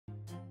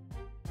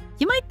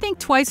you might think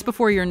twice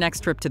before your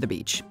next trip to the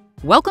beach.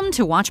 Welcome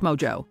to Watch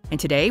Mojo, and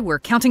today we're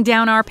counting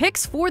down our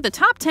picks for the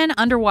top 10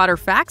 underwater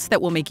facts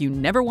that will make you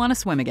never want to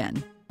swim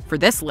again. For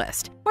this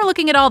list, we're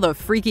looking at all the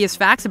freakiest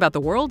facts about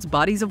the world's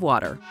bodies of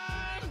water.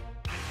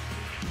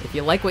 If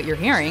you like what you're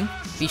hearing,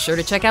 be sure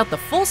to check out the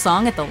full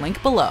song at the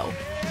link below.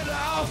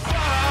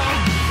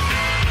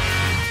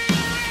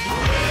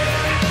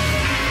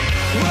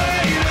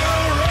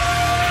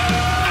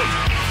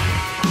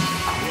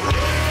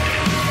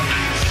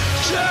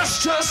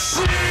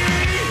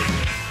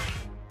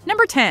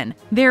 Number 10.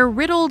 They're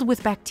riddled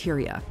with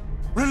bacteria.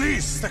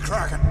 Release the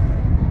Kraken!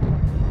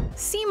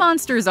 Sea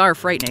monsters are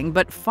frightening,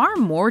 but far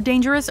more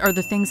dangerous are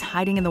the things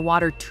hiding in the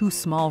water too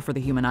small for the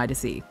human eye to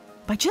see.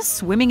 By just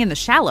swimming in the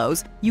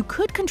shallows, you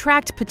could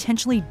contract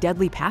potentially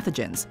deadly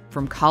pathogens,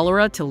 from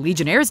cholera to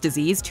Legionnaire's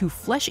disease to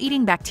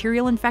flesh-eating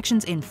bacterial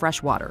infections in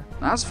fresh water.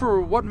 As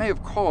for what may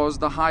have caused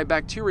the high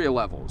bacteria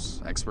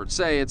levels, experts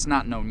say it's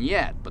not known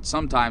yet, but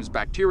sometimes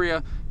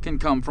bacteria can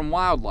come from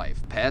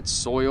wildlife, pets,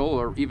 soil,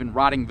 or even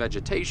rotting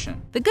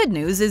vegetation. The good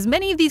news is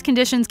many of these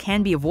conditions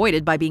can be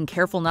avoided by being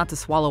careful not to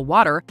swallow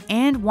water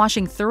and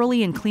washing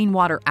thoroughly in clean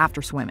water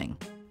after swimming.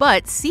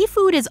 But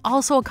seafood is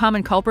also a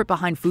common culprit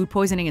behind food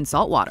poisoning in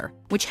saltwater,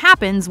 which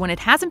happens when it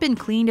hasn't been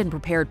cleaned and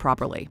prepared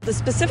properly. The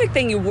specific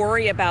thing you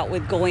worry about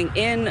with going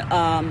in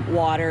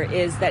water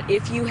is that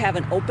if you have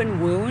an open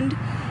wound,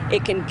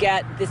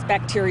 this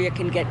bacteria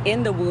can get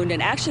in the wound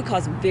and actually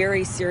cause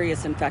very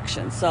serious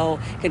infections. So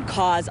it can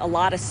cause a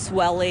lot of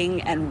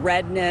swelling and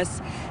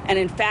redness. And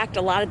in fact,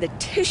 a lot of the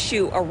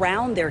tissue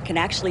around there can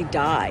actually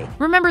die.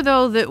 Remember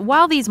though that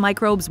while these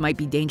microbes might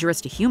be dangerous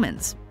to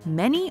humans,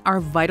 many are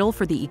vital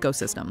for the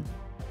ecosystem.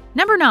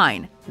 Number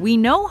 9. We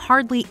know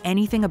hardly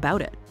anything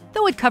about it.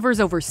 Though it covers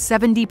over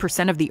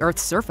 70% of the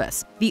Earth's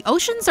surface, the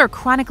oceans are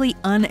chronically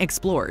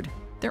unexplored.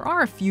 There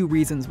are a few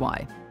reasons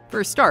why. For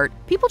a start,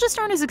 people just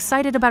aren't as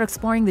excited about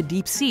exploring the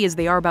deep sea as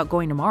they are about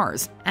going to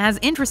Mars, as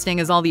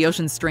interesting as all the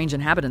ocean's strange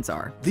inhabitants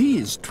are.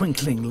 These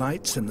twinkling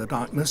lights in the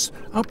darkness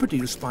are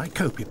produced by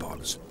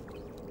copepods.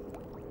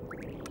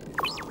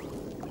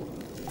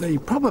 They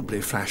probably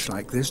flash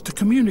like this to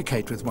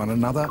communicate with one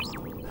another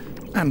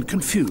and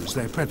confuse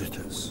their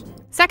predators.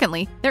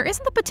 Secondly, there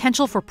isn't the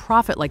potential for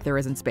profit like there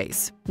is in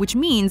space, which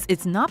means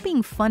it's not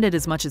being funded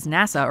as much as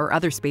NASA or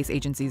other space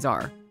agencies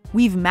are.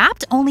 We've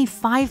mapped only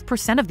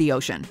 5% of the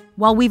ocean,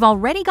 while we've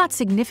already got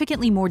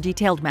significantly more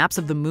detailed maps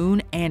of the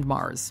Moon and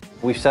Mars.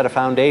 We've set a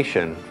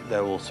foundation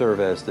that will serve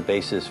as the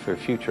basis for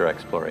future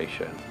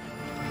exploration.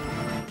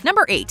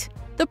 Number 8.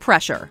 The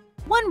pressure.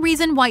 One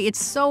reason why it's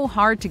so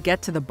hard to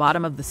get to the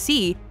bottom of the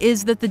sea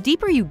is that the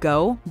deeper you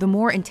go, the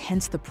more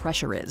intense the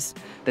pressure is.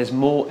 There's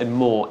more and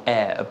more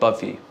air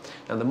above you.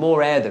 And the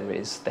more air there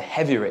is, the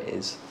heavier it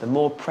is, the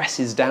more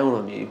presses down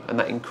on you, and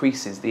that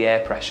increases the air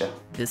pressure.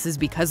 This is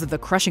because of the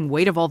crushing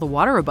weight of all the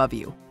water above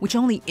you, which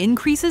only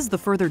increases the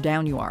further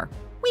down you are.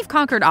 We've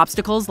conquered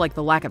obstacles like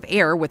the lack of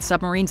air with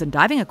submarines and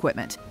diving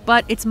equipment,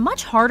 but it's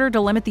much harder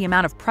to limit the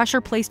amount of pressure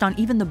placed on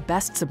even the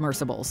best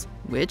submersibles,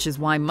 which is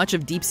why much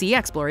of deep-sea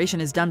exploration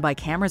is done by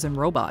cameras and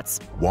robots.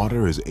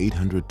 Water is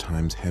 800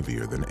 times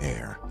heavier than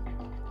air.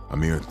 A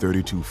mere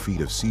 32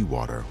 feet of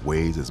seawater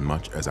weighs as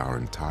much as our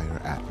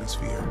entire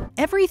atmosphere.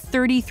 Every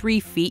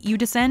 33 feet you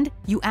descend,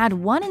 you add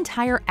one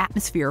entire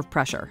atmosphere of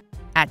pressure.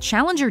 At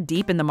Challenger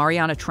Deep in the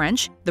Mariana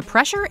Trench, the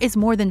pressure is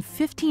more than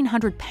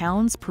 1,500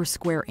 pounds per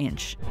square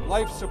inch.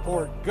 Life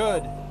support,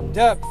 good.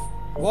 Depth,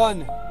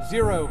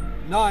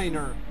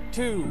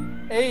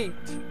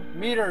 109.28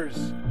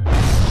 meters.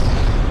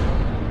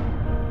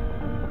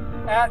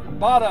 At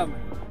bottom.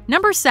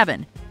 Number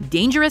 7.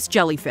 Dangerous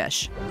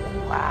jellyfish.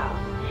 Wow.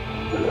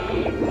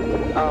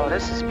 Oh,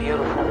 this is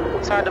beautiful.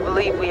 It's hard to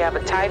believe we have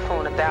a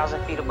typhoon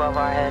 1,000 feet above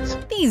our heads.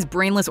 These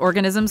brainless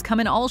organisms come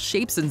in all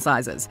shapes and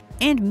sizes,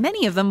 and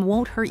many of them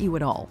won't hurt you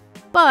at all.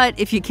 But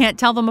if you can't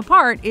tell them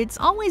apart, it's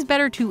always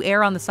better to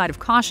err on the side of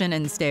caution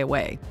and stay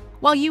away.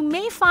 While you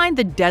may find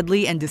the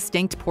deadly and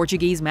distinct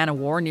Portuguese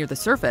man-o-war near the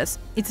surface,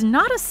 it's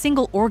not a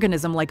single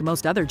organism like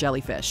most other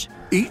jellyfish.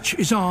 Each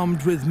is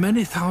armed with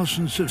many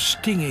thousands of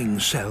stinging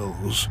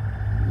cells.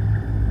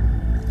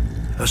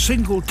 A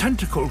single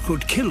tentacle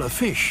could kill a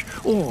fish,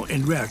 or,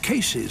 in rare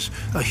cases,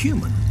 a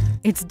human.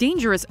 It's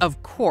dangerous,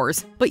 of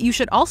course, but you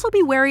should also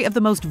be wary of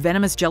the most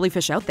venomous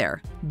jellyfish out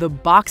there, the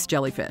box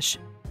jellyfish,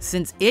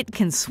 since it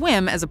can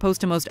swim as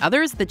opposed to most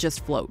others that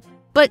just float.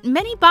 But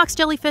many box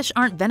jellyfish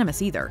aren't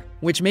venomous either,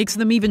 which makes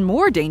them even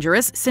more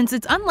dangerous since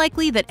it's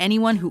unlikely that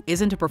anyone who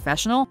isn't a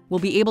professional will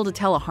be able to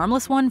tell a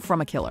harmless one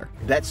from a killer.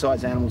 That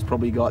size animal's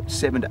probably got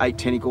 7 to 8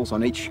 tentacles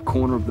on each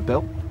corner of the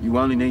belt. You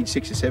only need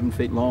 6 or 7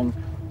 feet long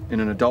in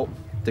an adult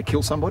to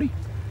kill somebody.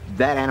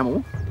 That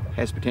animal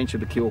has potential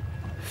to kill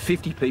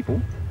 50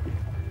 people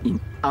in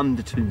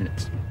under 2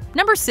 minutes.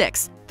 Number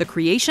 6. The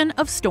creation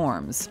of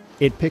storms.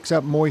 It picks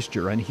up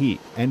moisture and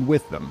heat, and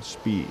with them,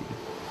 speed.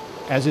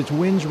 As its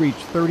winds reach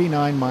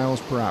 39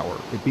 miles per hour,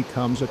 it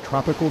becomes a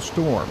tropical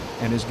storm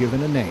and is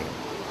given a name,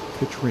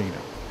 Katrina.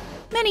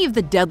 Many of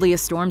the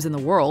deadliest storms in the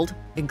world,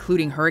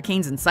 including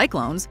hurricanes and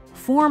cyclones,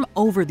 form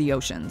over the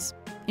oceans.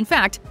 In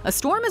fact, a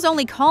storm is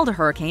only called a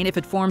hurricane if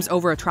it forms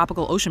over a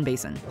tropical ocean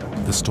basin.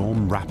 The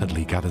storm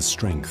rapidly gathers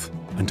strength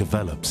and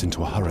develops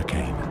into a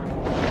hurricane,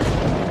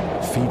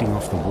 feeding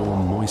off the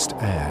warm, moist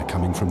air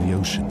coming from the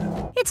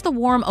ocean. It's the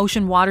warm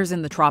ocean waters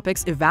in the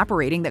tropics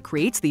evaporating that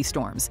creates these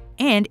storms,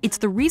 and it's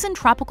the reason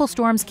tropical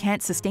storms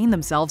can't sustain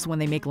themselves when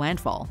they make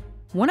landfall.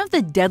 One of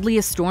the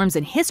deadliest storms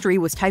in history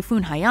was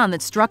Typhoon Haiyan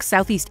that struck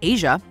Southeast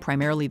Asia,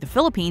 primarily the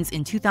Philippines,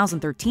 in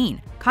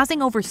 2013,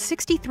 causing over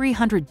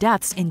 6,300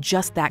 deaths in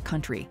just that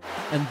country.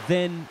 And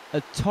then a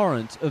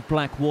torrent of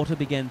black water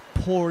began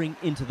pouring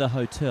into the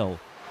hotel.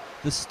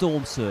 The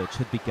storm surge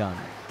had begun.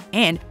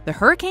 And the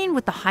hurricane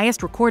with the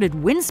highest recorded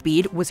wind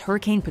speed was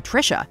Hurricane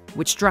Patricia,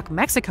 which struck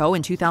Mexico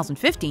in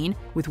 2015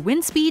 with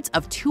wind speeds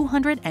of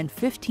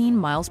 215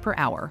 miles per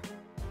hour.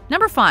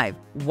 Number 5.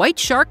 White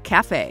Shark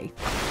Cafe.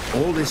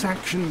 All this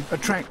action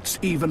attracts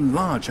even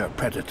larger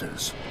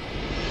predators.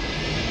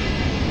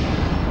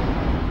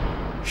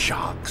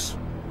 Sharks.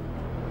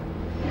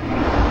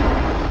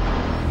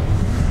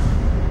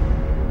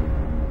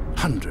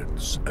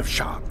 Hundreds of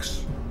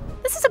sharks.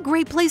 This is a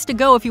great place to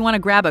go if you want to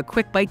grab a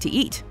quick bite to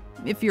eat.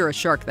 If you're a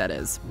shark, that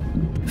is.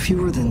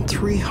 Fewer than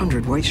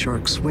 300 white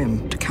sharks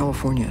swim to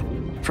California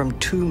from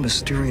 2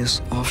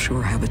 mysterious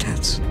offshore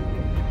habitats.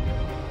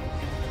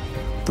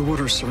 The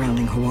waters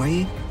surrounding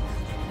Hawaii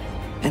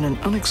and an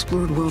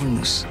unexplored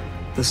wilderness,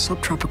 the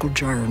subtropical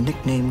gyre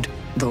nicknamed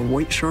the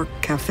White Shark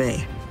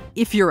Cafe.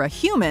 If you're a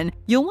human,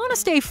 you'll want to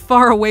stay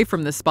far away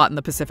from this spot in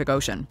the Pacific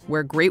Ocean,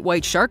 where great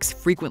white sharks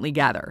frequently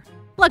gather.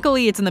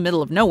 Luckily, it's in the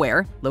middle of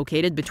nowhere,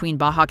 located between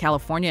Baja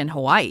California and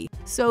Hawaii,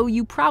 so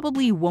you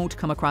probably won't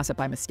come across it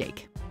by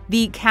mistake.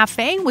 The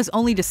cafe was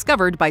only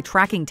discovered by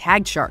tracking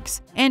tagged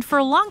sharks, and for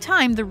a long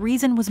time, the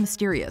reason was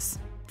mysterious.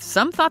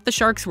 Some thought the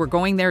sharks were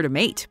going there to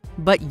mate,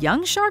 but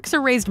young sharks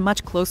are raised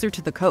much closer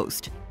to the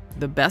coast.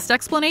 The best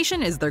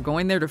explanation is they're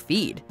going there to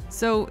feed,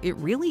 so it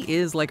really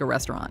is like a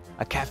restaurant.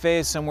 A cafe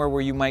is somewhere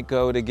where you might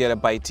go to get a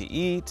bite to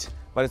eat,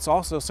 but it's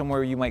also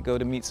somewhere you might go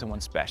to meet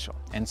someone special.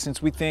 And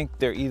since we think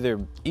they're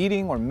either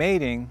eating or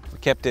mating, we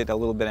kept it a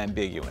little bit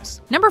ambiguous.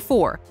 Number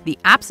 4. The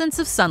absence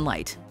of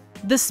sunlight.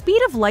 The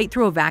speed of light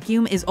through a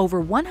vacuum is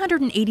over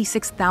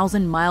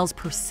 186,000 miles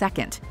per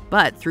second,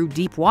 but through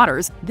deep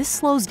waters, this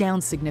slows down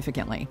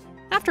significantly.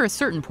 After a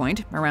certain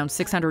point, around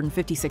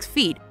 656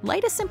 feet,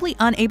 light is simply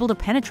unable to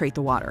penetrate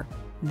the water.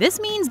 This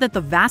means that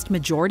the vast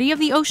majority of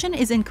the ocean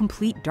is in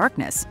complete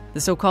darkness, the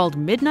so-called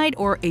midnight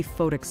or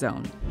aphotic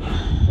zone.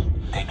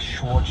 Take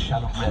short,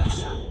 shallow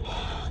breaths.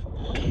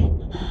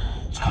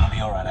 It's gonna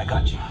be all right, I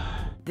got you.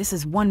 This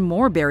is one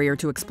more barrier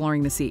to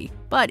exploring the sea,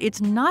 but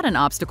it's not an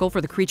obstacle for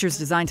the creatures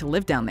designed to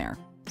live down there.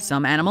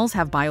 Some animals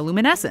have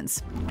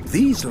bioluminescence.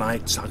 These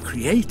lights are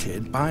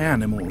created by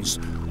animals.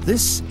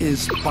 This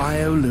is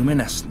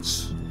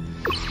bioluminescence.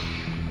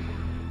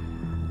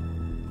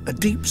 A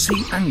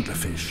deep-sea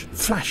anglerfish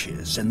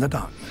flashes in the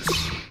darkness.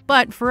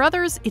 But for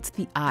others, it's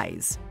the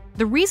eyes.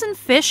 The reason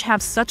fish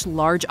have such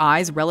large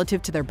eyes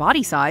relative to their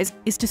body size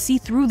is to see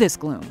through this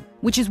gloom,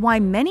 which is why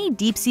many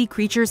deep-sea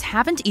creatures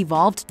haven't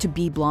evolved to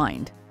be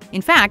blind.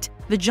 In fact,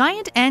 the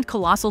giant and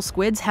colossal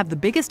squids have the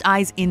biggest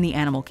eyes in the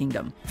animal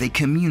kingdom. They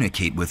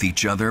communicate with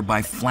each other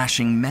by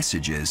flashing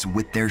messages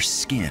with their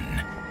skin.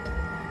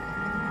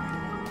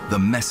 The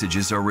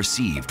messages are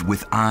received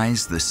with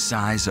eyes the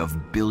size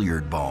of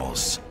billiard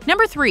balls.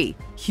 Number 3.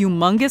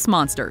 Humongous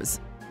Monsters.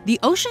 The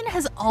ocean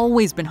has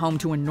always been home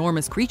to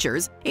enormous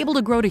creatures, able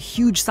to grow to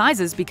huge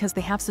sizes because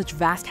they have such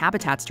vast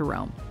habitats to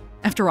roam.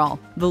 After all,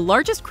 the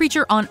largest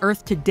creature on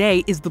Earth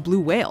today is the blue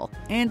whale,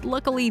 and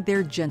luckily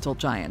they're gentle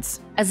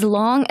giants. As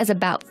long as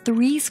about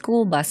 3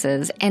 school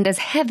buses and as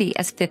heavy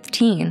as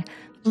 15,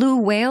 blue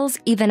whales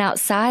even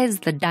outsize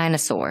the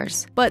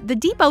dinosaurs. But the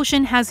deep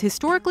ocean has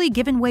historically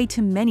given way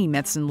to many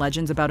myths and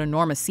legends about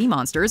enormous sea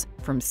monsters,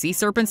 from sea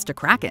serpents to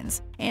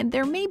krakens, and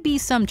there may be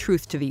some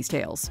truth to these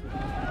tales.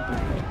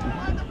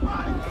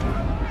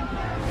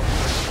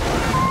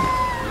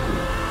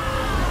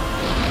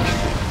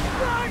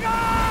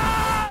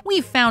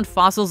 We've found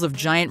fossils of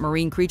giant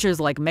marine creatures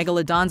like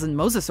megalodons and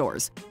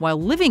mosasaurs,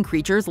 while living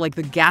creatures like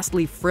the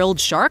ghastly frilled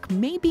shark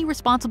may be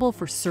responsible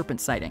for serpent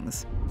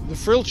sightings. The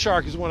frilled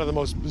shark is one of the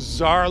most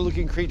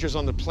bizarre-looking creatures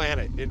on the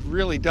planet. It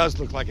really does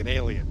look like an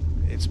alien.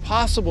 It's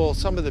possible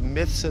some of the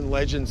myths and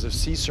legends of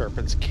sea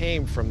serpents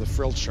came from the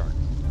frilled shark.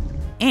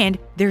 And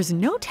there's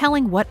no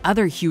telling what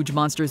other huge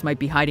monsters might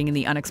be hiding in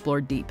the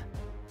unexplored deep.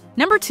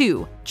 Number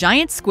 2.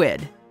 Giant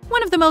Squid.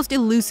 One of the most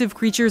elusive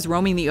creatures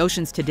roaming the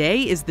oceans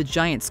today is the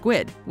giant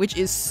squid, which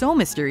is so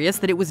mysterious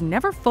that it was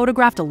never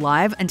photographed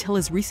alive until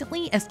as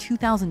recently as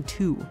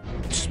 2002.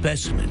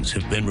 Specimens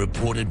have been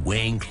reported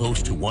weighing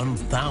close to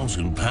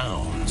 1,000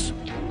 pounds.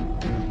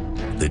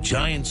 The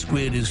giant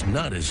squid is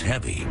not as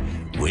heavy,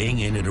 weighing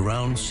in at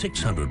around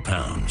 600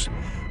 pounds,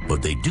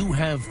 but they do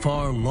have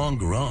far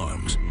longer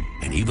arms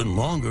and even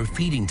longer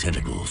feeding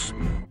tentacles.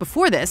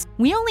 Before this,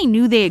 we only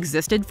knew they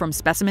existed from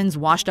specimens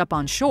washed up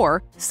on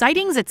shore,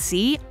 sightings at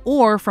sea,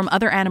 or from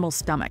other animals'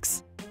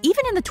 stomachs.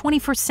 Even in the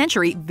 21st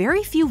century,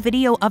 very few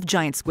video of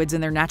giant squids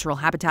in their natural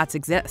habitats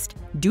exist,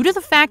 due to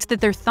the fact that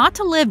they're thought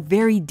to live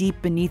very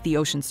deep beneath the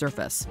ocean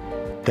surface.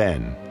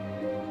 Then,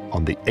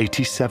 on the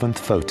 87th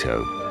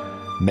photo,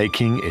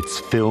 making its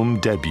film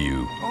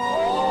debut,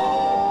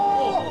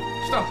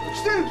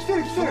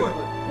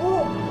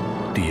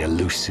 the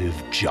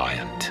elusive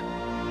giant.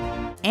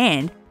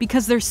 And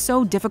because they're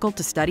so difficult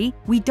to study,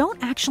 we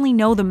don't actually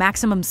know the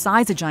maximum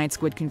size a giant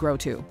squid can grow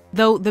to,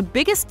 though the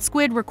biggest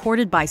squid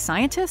recorded by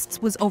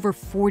scientists was over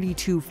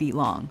 42 feet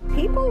long.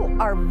 People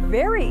are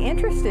very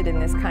interested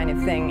in this kind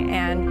of thing,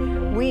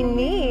 and we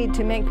need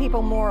to make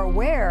people more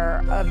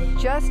aware of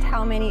just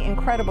how many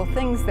incredible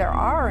things there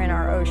are in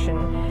our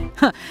ocean.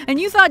 And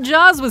you thought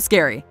Jaws was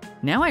scary.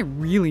 Now I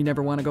really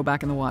never want to go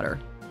back in the water.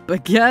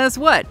 But guess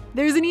what?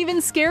 There's an even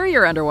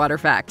scarier underwater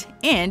fact,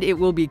 and it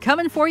will be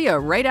coming for you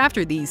right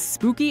after these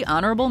spooky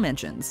honorable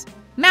mentions.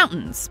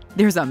 Mountains.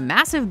 There's a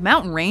massive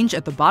mountain range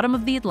at the bottom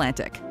of the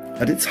Atlantic.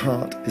 At its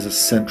heart is a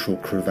central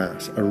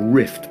crevasse, a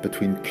rift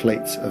between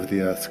plates of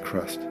the Earth's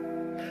crust.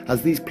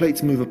 As these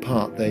plates move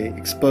apart, they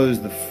expose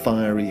the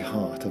fiery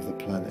heart of the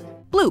planet.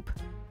 Bloop.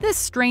 This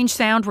strange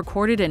sound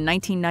recorded in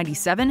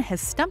 1997 has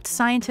stumped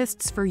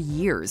scientists for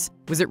years.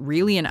 Was it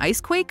really an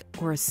ice quake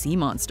or a sea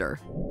monster?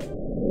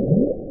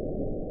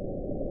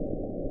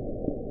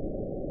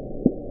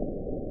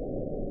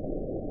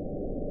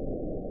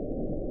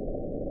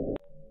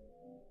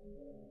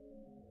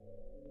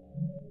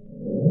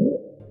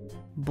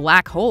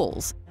 Black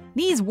holes.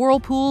 These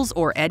whirlpools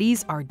or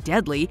eddies are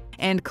deadly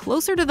and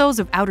closer to those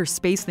of outer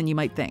space than you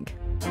might think.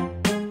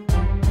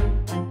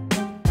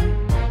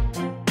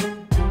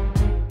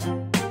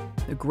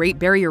 The Great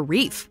Barrier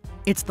Reef.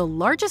 It's the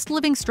largest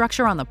living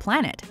structure on the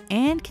planet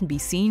and can be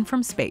seen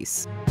from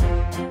space.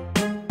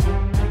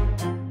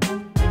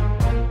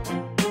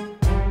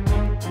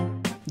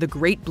 The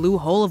Great Blue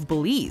Hole of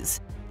Belize.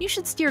 You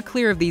should steer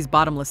clear of these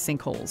bottomless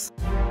sinkholes.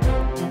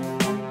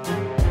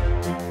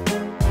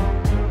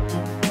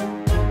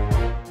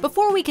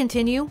 Before we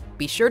continue,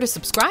 be sure to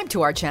subscribe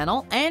to our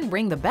channel and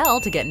ring the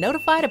bell to get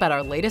notified about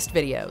our latest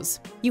videos.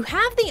 You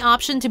have the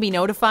option to be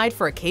notified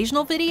for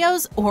occasional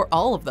videos or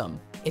all of them.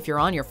 If you're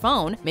on your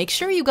phone, make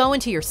sure you go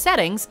into your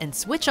settings and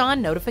switch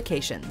on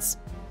notifications.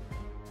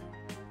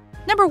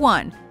 Number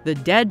 1. The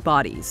dead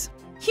bodies.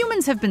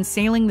 Humans have been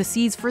sailing the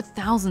seas for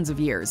thousands of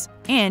years,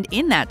 and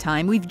in that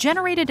time, we've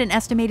generated an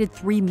estimated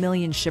 3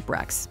 million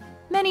shipwrecks.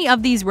 Many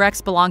of these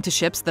wrecks belong to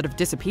ships that have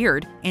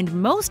disappeared, and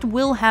most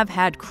will have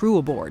had crew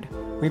aboard.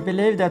 We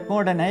believe that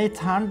more than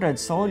 800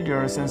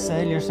 soldiers and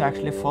sailors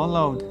actually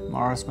followed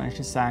Mars when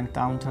she sank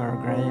down to her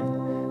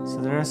grave.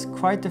 So there's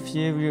quite a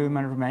few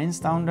human remains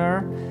down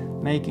there,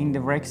 making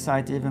the wreck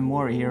site even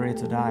more eerie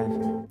to dive.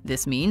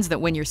 This means that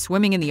when you're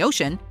swimming in the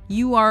ocean,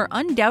 you are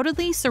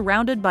undoubtedly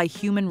surrounded by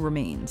human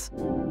remains.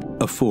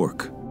 A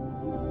fork.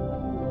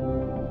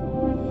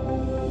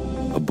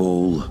 A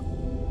bowl.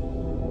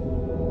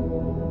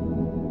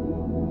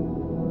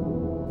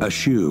 A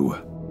shoe.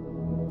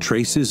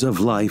 Traces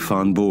of life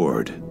on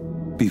board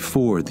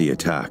before the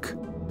attack.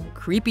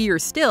 Creepier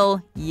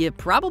still, you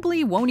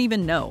probably won't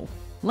even know.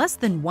 Less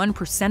than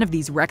 1% of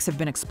these wrecks have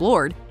been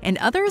explored, and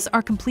others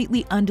are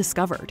completely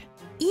undiscovered.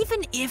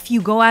 Even if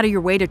you go out of your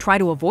way to try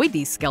to avoid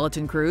these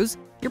skeleton crews,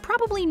 you're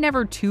probably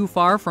never too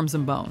far from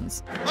some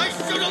bones. I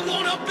should have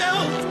worn a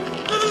belt!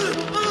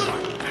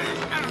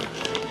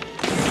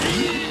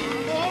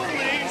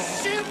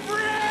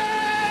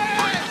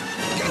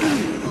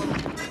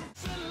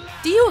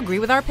 Do you agree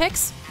with our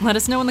picks? Let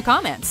us know in the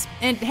comments.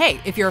 And hey,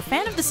 if you're a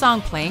fan of the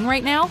song playing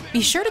right now, be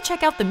sure to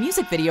check out the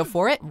music video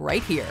for it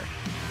right here.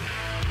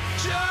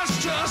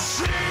 Just to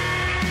see.